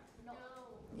plan? No.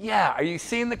 Yeah, are you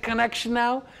seeing the connection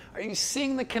now? Are you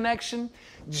seeing the connection?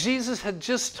 Jesus had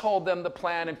just told them the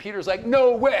plan, and Peter's like,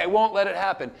 no way, I won't let it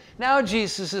happen. Now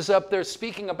Jesus is up there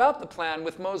speaking about the plan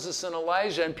with Moses and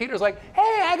Elijah, and Peter's like,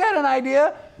 hey, I got an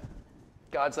idea.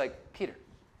 God's like, Peter,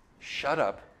 shut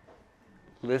up.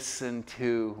 Listen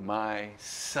to my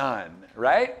son,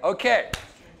 right? Okay.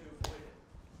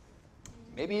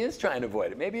 Maybe he is trying to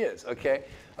avoid it. Maybe he is. Okay.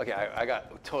 Okay, I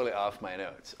got totally off my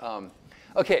notes.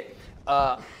 Okay.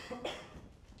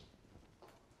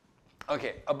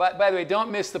 Okay, by the way,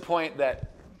 don't miss the point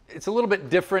that it's a little bit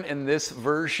different in this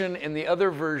version. In the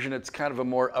other version, it's kind of a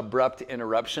more abrupt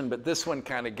interruption, but this one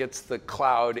kind of gets the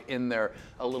cloud in there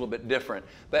a little bit different.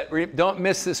 But don't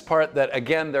miss this part that,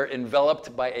 again, they're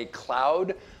enveloped by a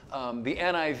cloud. The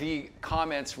NIV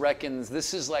comments reckons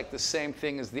this is like the same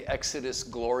thing as the Exodus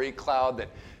glory cloud that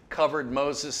covered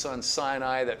Moses on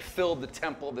Sinai, that filled the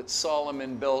temple that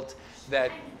Solomon built,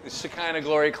 that Shekinah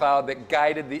glory cloud that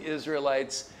guided the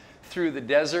Israelites through the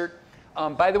desert.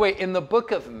 By the way, in the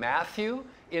book of Matthew,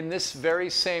 in this very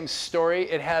same story,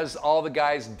 it has all the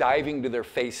guys diving to their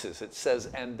faces. It says,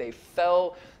 and they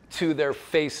fell to their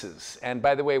faces. And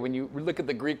by the way, when you look at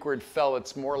the Greek word fell,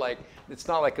 it's more like, it's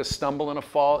not like a stumble and a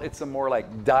fall, it's a more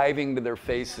like diving to their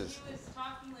faces. He was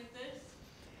talking like this.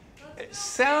 It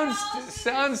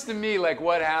sounds to me like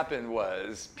what happened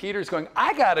was Peter's going,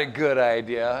 I got a good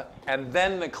idea, and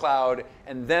then the cloud,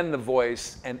 and then the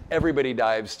voice, and everybody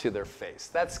dives to their face.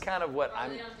 That's kind of what Well, I'm...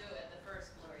 they don't do it, the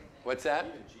first glory thing. What's that?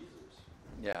 Even Jesus.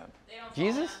 Yeah. They don't fall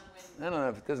Jesus? down I don't know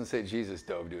if it doesn't say Jesus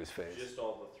dove to his face. Just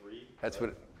all the three? That's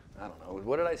what, I don't know.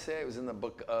 What did I say? It was in the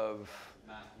book of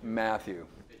Matthew.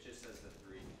 It just says the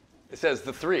three. It says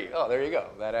the three. Oh, there you go.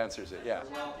 That answers it, yeah.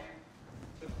 Well,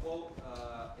 the quote,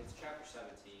 it's chapter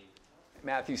 17.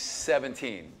 Matthew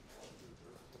 17.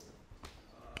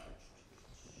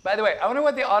 By the way, I wonder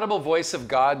what the audible voice of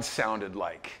God sounded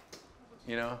like.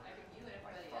 You know? You and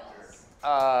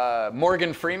everybody else.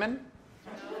 Morgan Freeman?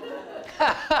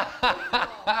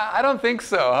 I don't think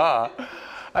so, huh?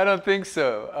 I don't think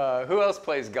so. Who else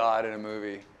plays God in a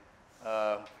movie?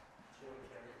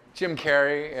 Jim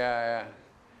Carrey, yeah.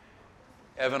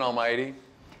 Evan Almighty.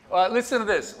 Listen to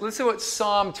this. Listen to what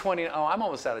Psalm 20. Oh, I'm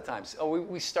almost out of time. Oh,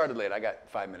 we started late. I got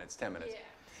 5 minutes, 10 minutes. Yeah.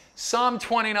 Psalm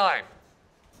 29,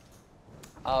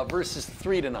 verses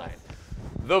 3 to 9.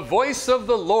 The voice of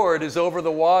the Lord is over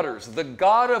the waters. The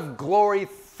God of glory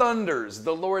thunders.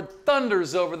 The Lord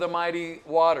thunders over the mighty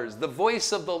waters. The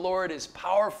voice of the Lord is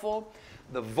powerful.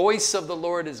 The voice of the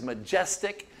Lord is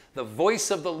majestic. The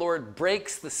voice of the Lord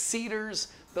breaks the cedars.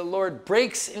 The Lord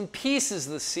breaks in pieces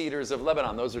the cedars of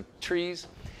Lebanon. Those are trees.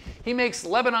 He makes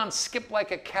Lebanon skip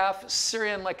like a calf,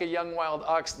 Syrian like a young wild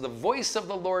ox. The voice of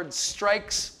the Lord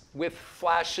strikes with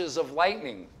flashes of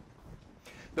lightning.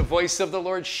 The voice of the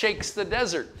Lord shakes the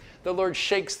desert. The Lord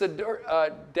shakes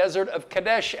the desert of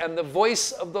Kadesh, and the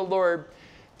voice of the Lord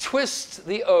twists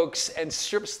the oaks and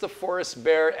strips the forest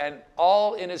bare, and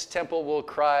all in his temple will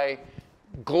cry,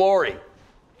 glory.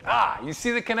 You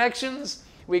see the connections?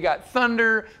 We got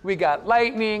thunder, we got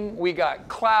lightning, we got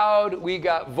cloud, we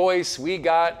got voice, we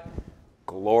got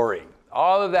glory.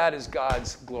 All of that is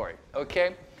God's glory,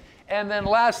 okay? And then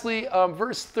lastly,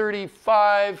 verse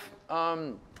 35,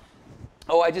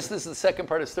 this is the second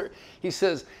part of 30. He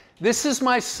says, this is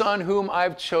my son whom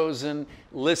I've chosen,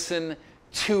 listen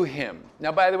to him.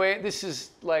 Now, by the way, this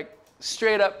is like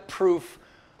straight up proof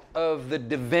of the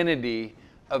divinity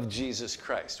of Jesus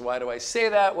Christ. Why do I say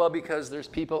that? Well, because there's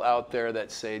people out there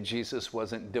that say Jesus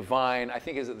wasn't divine. I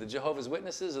think, is it the Jehovah's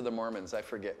Witnesses or the Mormons? I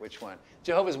forget which one.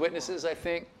 Jehovah's Witnesses, I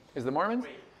think. Is the Mormons?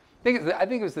 I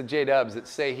think it was the J-Dubs that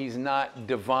say he's not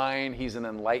divine, he's an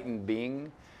enlightened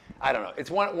being. I don't know.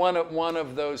 It's one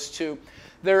of those two.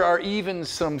 There are even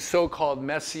some so-called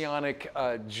Messianic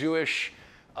Jewish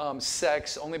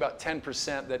sects, only about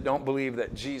 10% that don't believe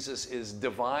that Jesus is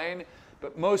divine.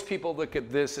 But most people look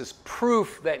at this as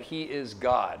proof that he is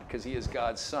God, because he is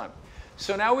God's son.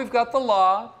 So now we've got the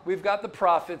law, we've got the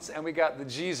prophets, and we got the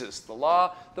Jesus. The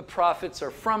law, the prophets are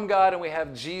from God, and we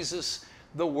have Jesus,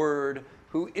 the Word,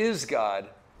 who is God.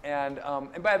 And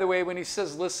by the way, when he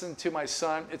says, listen to my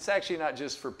son, it's actually not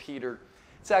just for Peter.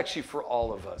 It's actually for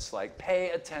all of us. Like,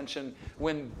 pay attention.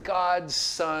 When God's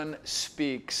son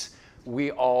speaks,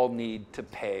 we all need to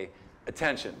pay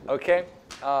attention, okay?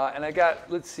 And I got,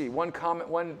 let's see, one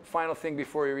final thing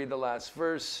before we read the last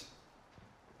verse.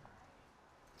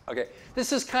 Okay,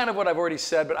 this is kind of what I've already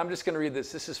said, but I'm just going to read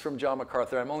this. This is from John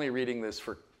MacArthur. I'm only reading this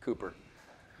for Cooper.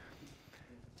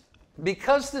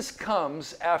 Because this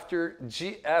comes after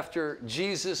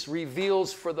Jesus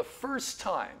reveals for the first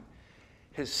time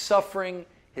his suffering,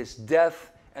 his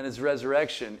death, and his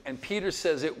resurrection, and Peter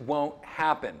says it won't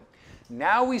happen.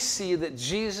 Now we see that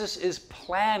Jesus is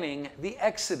planning the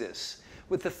Exodus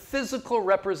with the physical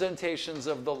representations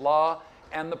of the law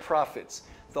and the prophets.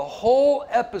 The whole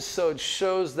episode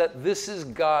shows that this is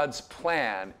God's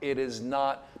plan. It is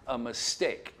not a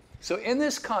mistake. So in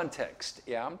this context,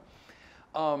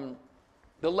 the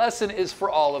lesson is for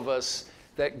all of us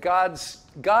that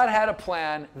God had a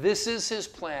plan. This is his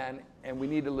plan, and we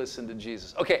need to listen to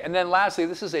Jesus. Okay, and then lastly,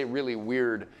 this is a really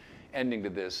weird ending to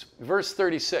this. Verse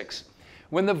 36.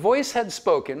 When the voice had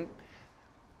spoken,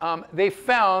 they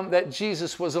found that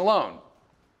Jesus was alone.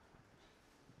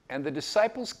 And the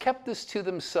disciples kept this to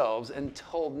themselves and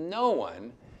told no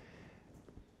one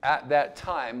at that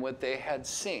time what they had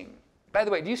seen. By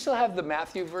the way, do you still have the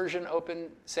Matthew version open,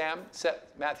 Sam?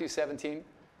 Matthew 17?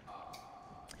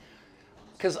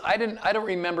 Because I don't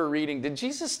remember reading. Did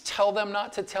Jesus tell them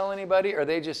not to tell anybody, or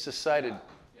they just decided?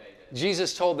 Yeah, he did.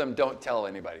 Jesus told them, don't tell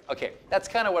anybody. Okay, that's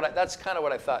kind of what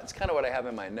I thought. It's kind of what I have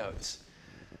in my notes.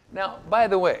 Now, by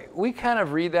the way, we kind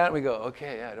of read that and we go,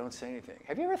 okay, yeah, don't say anything.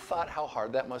 Have you ever thought how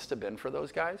hard that must have been for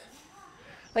those guys?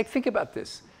 Like, think about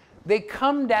this. They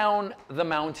come down the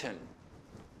mountain,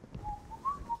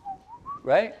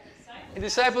 right? The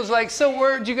disciples are like, so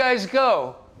where'd you guys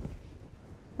go?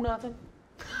 Nothing.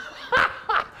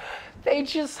 They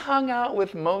just hung out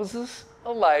with Moses,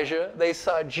 Elijah. They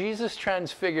saw Jesus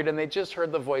transfigured, and they just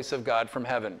heard the voice of God from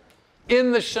heaven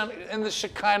in the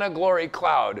Shekinah glory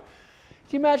cloud.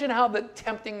 Can you imagine how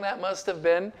tempting that must have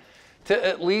been to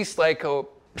at least like go,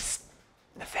 psst,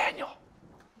 Nathaniel,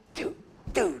 dude,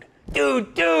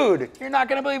 you're not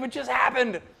going to believe what just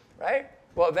happened, right?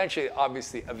 Well,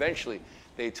 eventually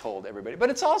they told everybody. But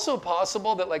it's also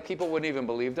possible that like people wouldn't even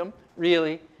believe them.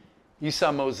 Really? You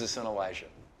saw Moses and Elijah.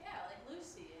 Yeah, like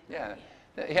Lucy.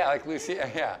 Yeah, like Lucy,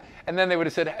 yeah. And then they would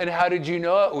have said, and how did you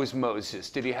know it was Moses?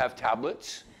 Did he have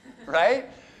tablets, right?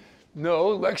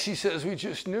 No, Lexi says we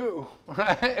just knew,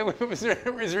 right? It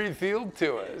was revealed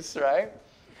to us, right?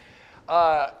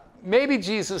 Maybe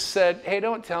Jesus said, hey,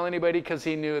 don't tell anybody, because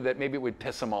he knew that maybe it would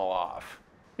piss them all off.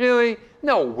 Really?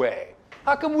 No way.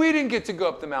 How come we didn't get to go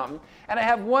up the mountain? And I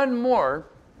have one more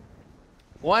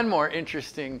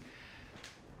interesting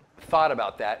thought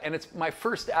about that, and it's my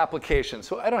first application.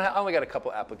 So I only got a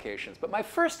couple applications, but my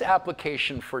first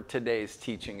application for today's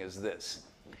teaching is this.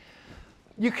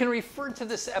 You can refer to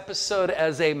this episode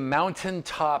as a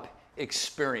mountaintop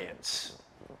experience.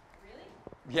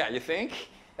 Really? Yeah, you think?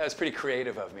 That was pretty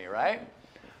creative of me, right?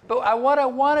 But what I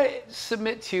want to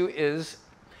submit to you is,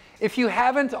 if you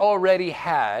haven't already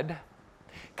had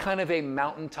kind of a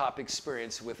mountaintop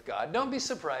experience with God, don't be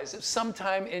surprised if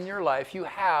sometime in your life you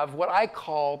have what I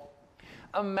call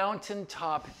a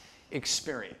mountaintop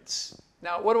experience.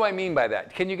 Now, what do I mean by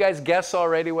that? Can you guys guess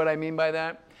already what I mean by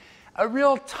that? A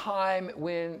real time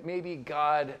when maybe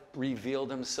God revealed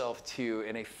himself to you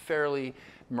in a fairly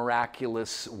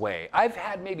miraculous way. I've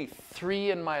had maybe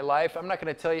 3 in my life. I'm not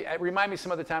going to tell you. Remind me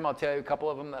some other time. I'll tell you a couple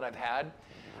of them that I've had.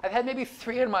 I've had maybe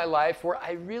 3 in my life where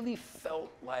I really felt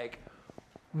like,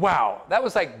 wow, that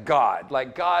was like God.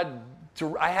 Like God,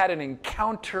 I had an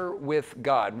encounter with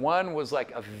God. One was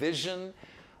like a vision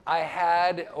I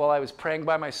had while I was praying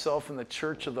by myself in the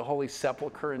Church of the Holy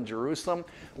Sepulchre in Jerusalem.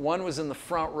 One was in the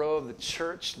front row of the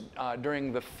church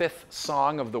during the 5th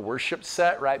song of the worship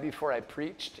set right before I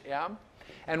preached. Yeah.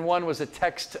 And one was a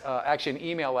text, actually an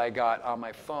email I got on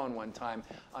my phone one time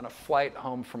on a flight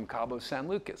home from Cabo San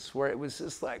Lucas, where it was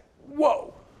just like,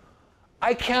 whoa,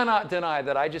 I cannot deny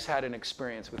that I just had an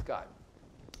experience with God.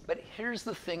 But here's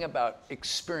the thing about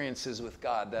experiences with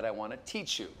God that I want to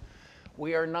teach you.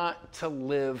 We are not to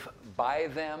live by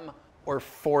them or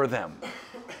for them.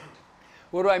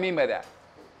 What do I mean by that?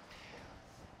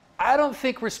 I don't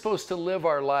think we're supposed to live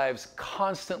our lives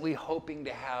constantly hoping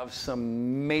to have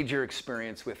some major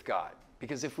experience with God.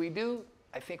 Because if we do,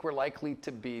 I think we're likely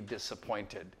to be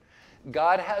disappointed.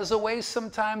 God has a way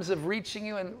sometimes of reaching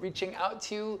you and reaching out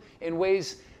to you in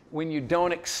ways when you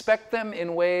don't expect them,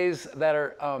 in ways that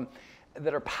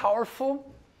are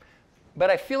powerful. But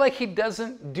I feel like he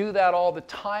doesn't do that all the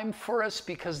time for us,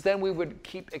 because then we would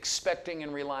keep expecting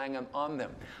and relying on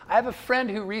them. I have a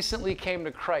friend who recently came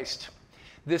to Christ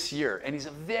this year, and he's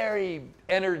a very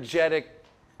energetic,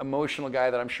 emotional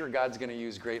guy that I'm sure God's going to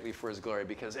use greatly for his glory,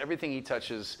 because everything he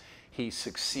touches, he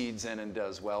succeeds in and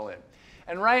does well in.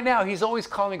 And right now, he's always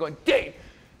calling me going, Dain,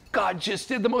 God just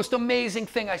did the most amazing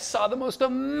thing. I saw the most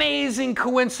amazing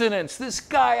coincidence. This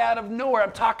guy out of nowhere,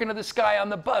 I'm talking to this guy on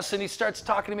the bus, and he starts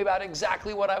talking to me about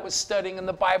exactly what I was studying in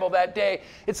the Bible that day.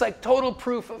 It's like total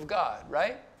proof of God,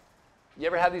 right? You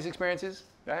ever have these experiences,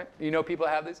 right? You know people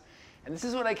have this? And this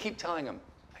is what I keep telling them.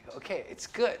 I go, okay, it's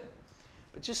good.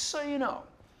 But just so you know,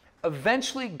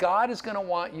 eventually God is going to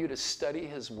want you to study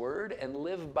his word and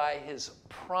live by his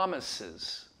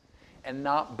promises and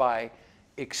not by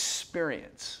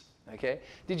experience, okay?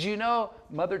 Did you know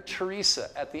Mother Teresa,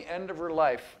 at the end of her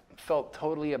life, felt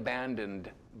totally abandoned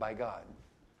by God?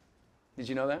 Did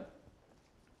you know that?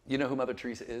 You know who Mother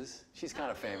Teresa is? She's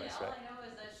kind of famous, right? All I know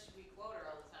is that we quote her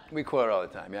all the time. We quote her all the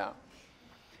time, yeah.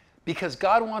 Because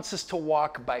God wants us to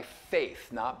walk by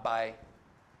faith, not by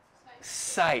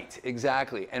sight.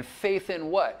 Exactly. And faith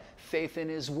in what? Faith in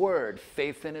his word,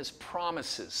 faith in his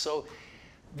promises. So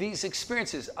these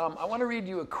experiences, I want to read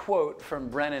you a quote from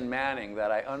Brennan Manning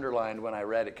that I underlined when I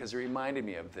read it, because it reminded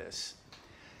me of this.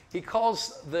 He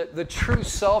calls the true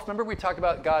self, remember we talked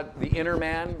about God, the inner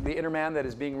man that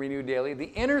is being renewed daily.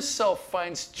 The inner self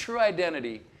finds true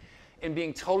identity in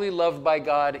being totally loved by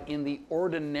God in the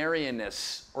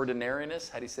ordinariness, how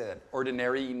do you say that?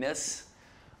 Ordinariness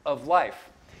of life.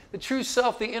 The true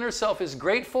self, the inner self, is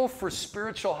grateful for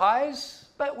spiritual highs,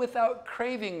 but without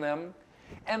craving them,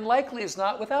 and likely as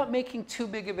not, without making too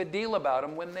big of a deal about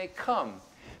them when they come.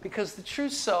 Because the true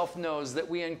self knows that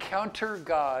we encounter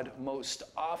God most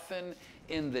often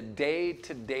in the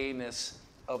day-to-dayness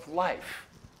of life.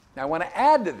 Now I want to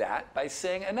add to that by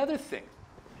saying another thing.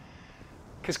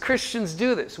 Because Christians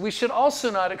do this. We should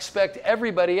also not expect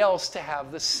everybody else to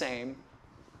have the same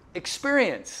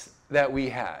experience that we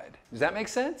had. Does that make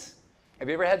sense? Have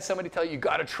you ever had somebody tell you, you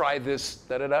got to try this,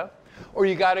 da-da-da? Or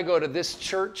you got to go to this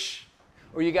church?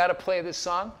 Or you got to play this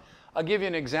song? I'll give you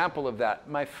an example of that.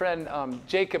 My friend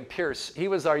Jacob Pierce, he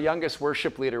was our youngest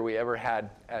worship leader we ever had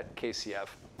at KCF.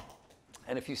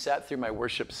 And if you sat through my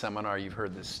worship seminar, you've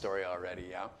heard this story already,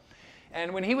 yeah?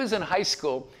 And when he was in high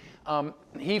school,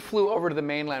 he flew over to the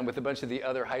mainland with a bunch of the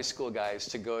other high school guys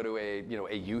to go to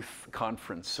a youth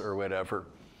conference or whatever.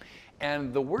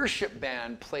 And the worship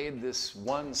band played this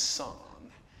one song.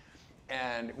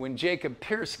 And when Jacob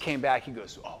Pierce came back, he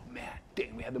goes, oh man,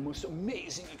 Dain, we had the most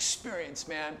amazing experience,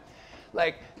 man.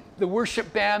 Like the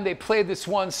worship band, they played this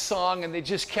one song and they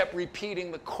just kept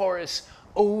repeating the chorus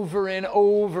over and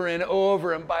over and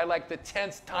over. And by like the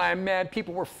 10th time, man,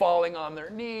 people were falling on their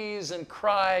knees and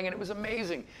crying, and it was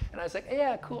amazing. And I was like,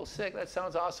 yeah, cool, sick, that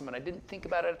sounds awesome. And I didn't think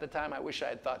about it at the time. I wish I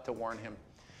had thought to warn him.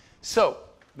 So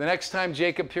the next time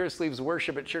Jacob Pierce leaves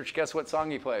worship at church, guess what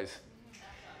song he plays?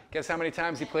 Guess how many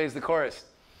times he plays the chorus?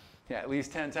 Yeah, at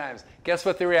least 10 times. Guess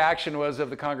what the reaction was of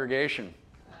the congregation?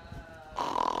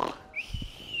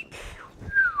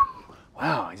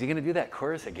 Wow, is he going to do that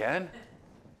chorus again?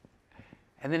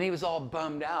 And then he was all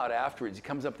bummed out afterwards. He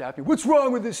comes up to me, what's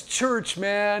wrong with this church,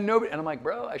 man? Nobody. And I'm like,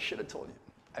 bro, I should have told you.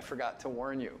 I forgot to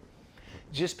warn you.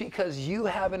 Just because you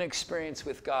have an experience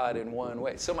with God in one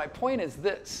way. So my point is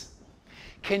this.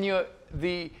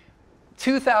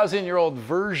 2,000-year-old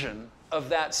version of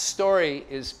that story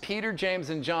is Peter, James,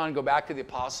 and John go back to the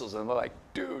apostles, and they're like,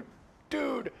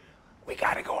 dude, we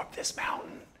got to go up this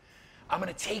mountain. I'm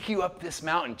going to take you up this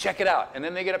mountain. Check it out. And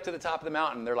then they get up to the top of the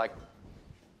mountain. They're like,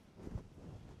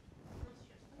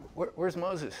 where's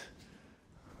Moses?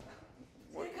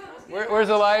 Where's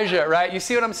Elijah, right? You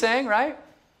see what I'm saying, right?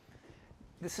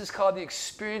 This is called the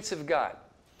experience of God.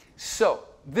 So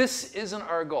this isn't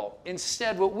our goal.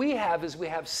 Instead, what we have is we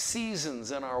have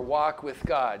seasons in our walk with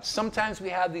God. Sometimes we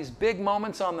have these big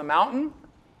moments on the mountain,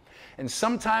 and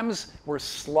sometimes we're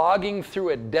slogging through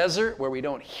a desert where we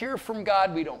don't hear from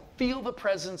God, we don't feel the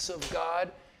presence of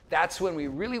God. That's when we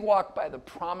really walk by the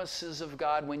promises of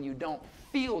God, when you don't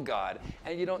feel God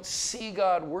and you don't see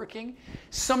God working.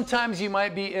 Sometimes you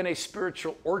might be in a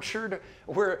spiritual orchard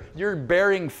where you're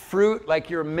bearing fruit, like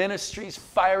your ministry's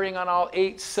firing on all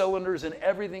 8 cylinders and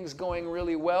everything's going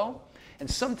really well. And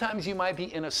sometimes you might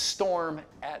be in a storm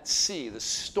at sea, the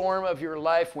storm of your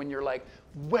life when you're like,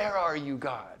 where are you,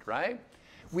 God, right?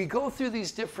 We go through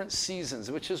these different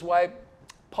seasons, which is why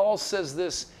Paul says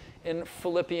this in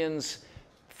Philippians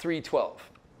 3:12.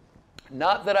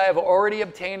 Not that I have already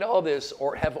obtained all this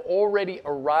or have already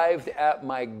arrived at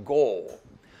my goal,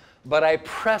 but I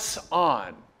press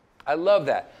on. I love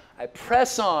that. I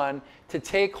press on to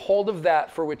take hold of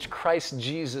that for which Christ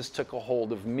Jesus took a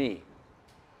hold of me.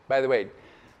 By the way,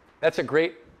 that's a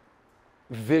great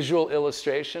visual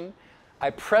illustration. I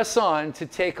press on to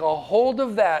take a hold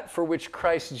of that for which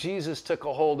Christ Jesus took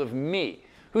a hold of me.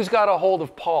 Who's got a hold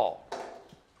of Paul?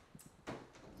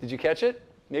 Did you catch it?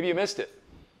 Maybe you missed it.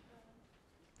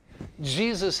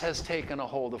 Jesus has taken a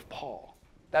hold of Paul.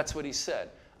 That's what he said.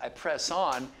 I press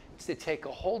on to take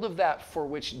a hold of that for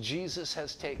which Jesus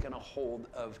has taken a hold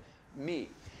of me.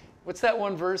 What's that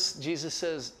one verse? Jesus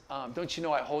says, don't you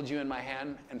know I hold you in my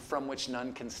hand and from which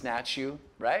none can snatch you,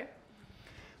 right?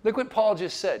 Look what Paul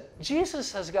just said.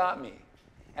 Jesus has got me,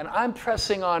 and I'm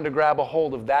pressing on to grab a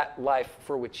hold of that life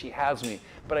for which he has me.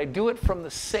 But I do it from the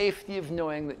safety of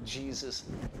knowing that Jesus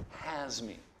has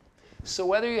me. So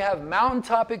whether you have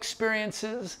mountaintop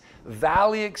experiences,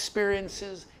 valley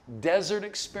experiences, desert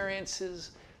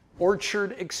experiences,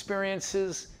 orchard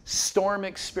experiences, storm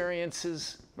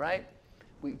experiences, right?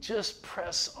 We just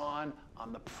press on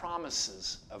the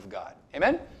promises of God.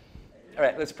 Amen? All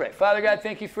right, let's pray. Father God,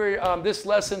 thank you for this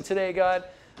lesson today, God.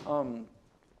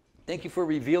 Thank you for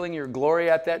revealing your glory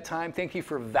at that time. Thank you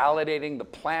for validating the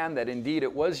plan that indeed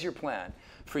it was your plan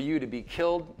for you to be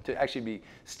killed,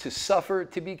 to suffer,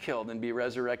 to be killed, and be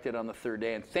resurrected on the 3rd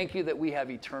day. And thank you that we have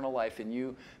eternal life in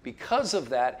you because of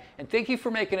that. And thank you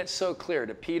for making it so clear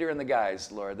to Peter and the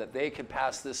guys, Lord, that they could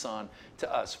pass this on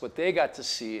to us, what they got to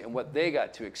see and what they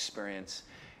got to experience.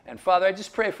 And Father, I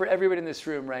just pray for everybody in this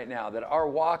room right now that our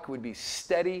walk would be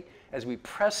steady as we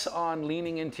press on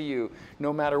leaning into you,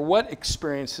 no matter what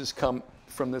experiences come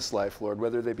from this life, Lord,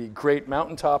 whether they be great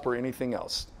mountaintop or anything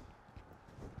else.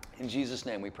 In Jesus'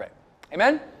 name we pray.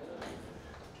 Amen?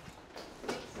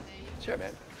 Sure,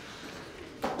 man.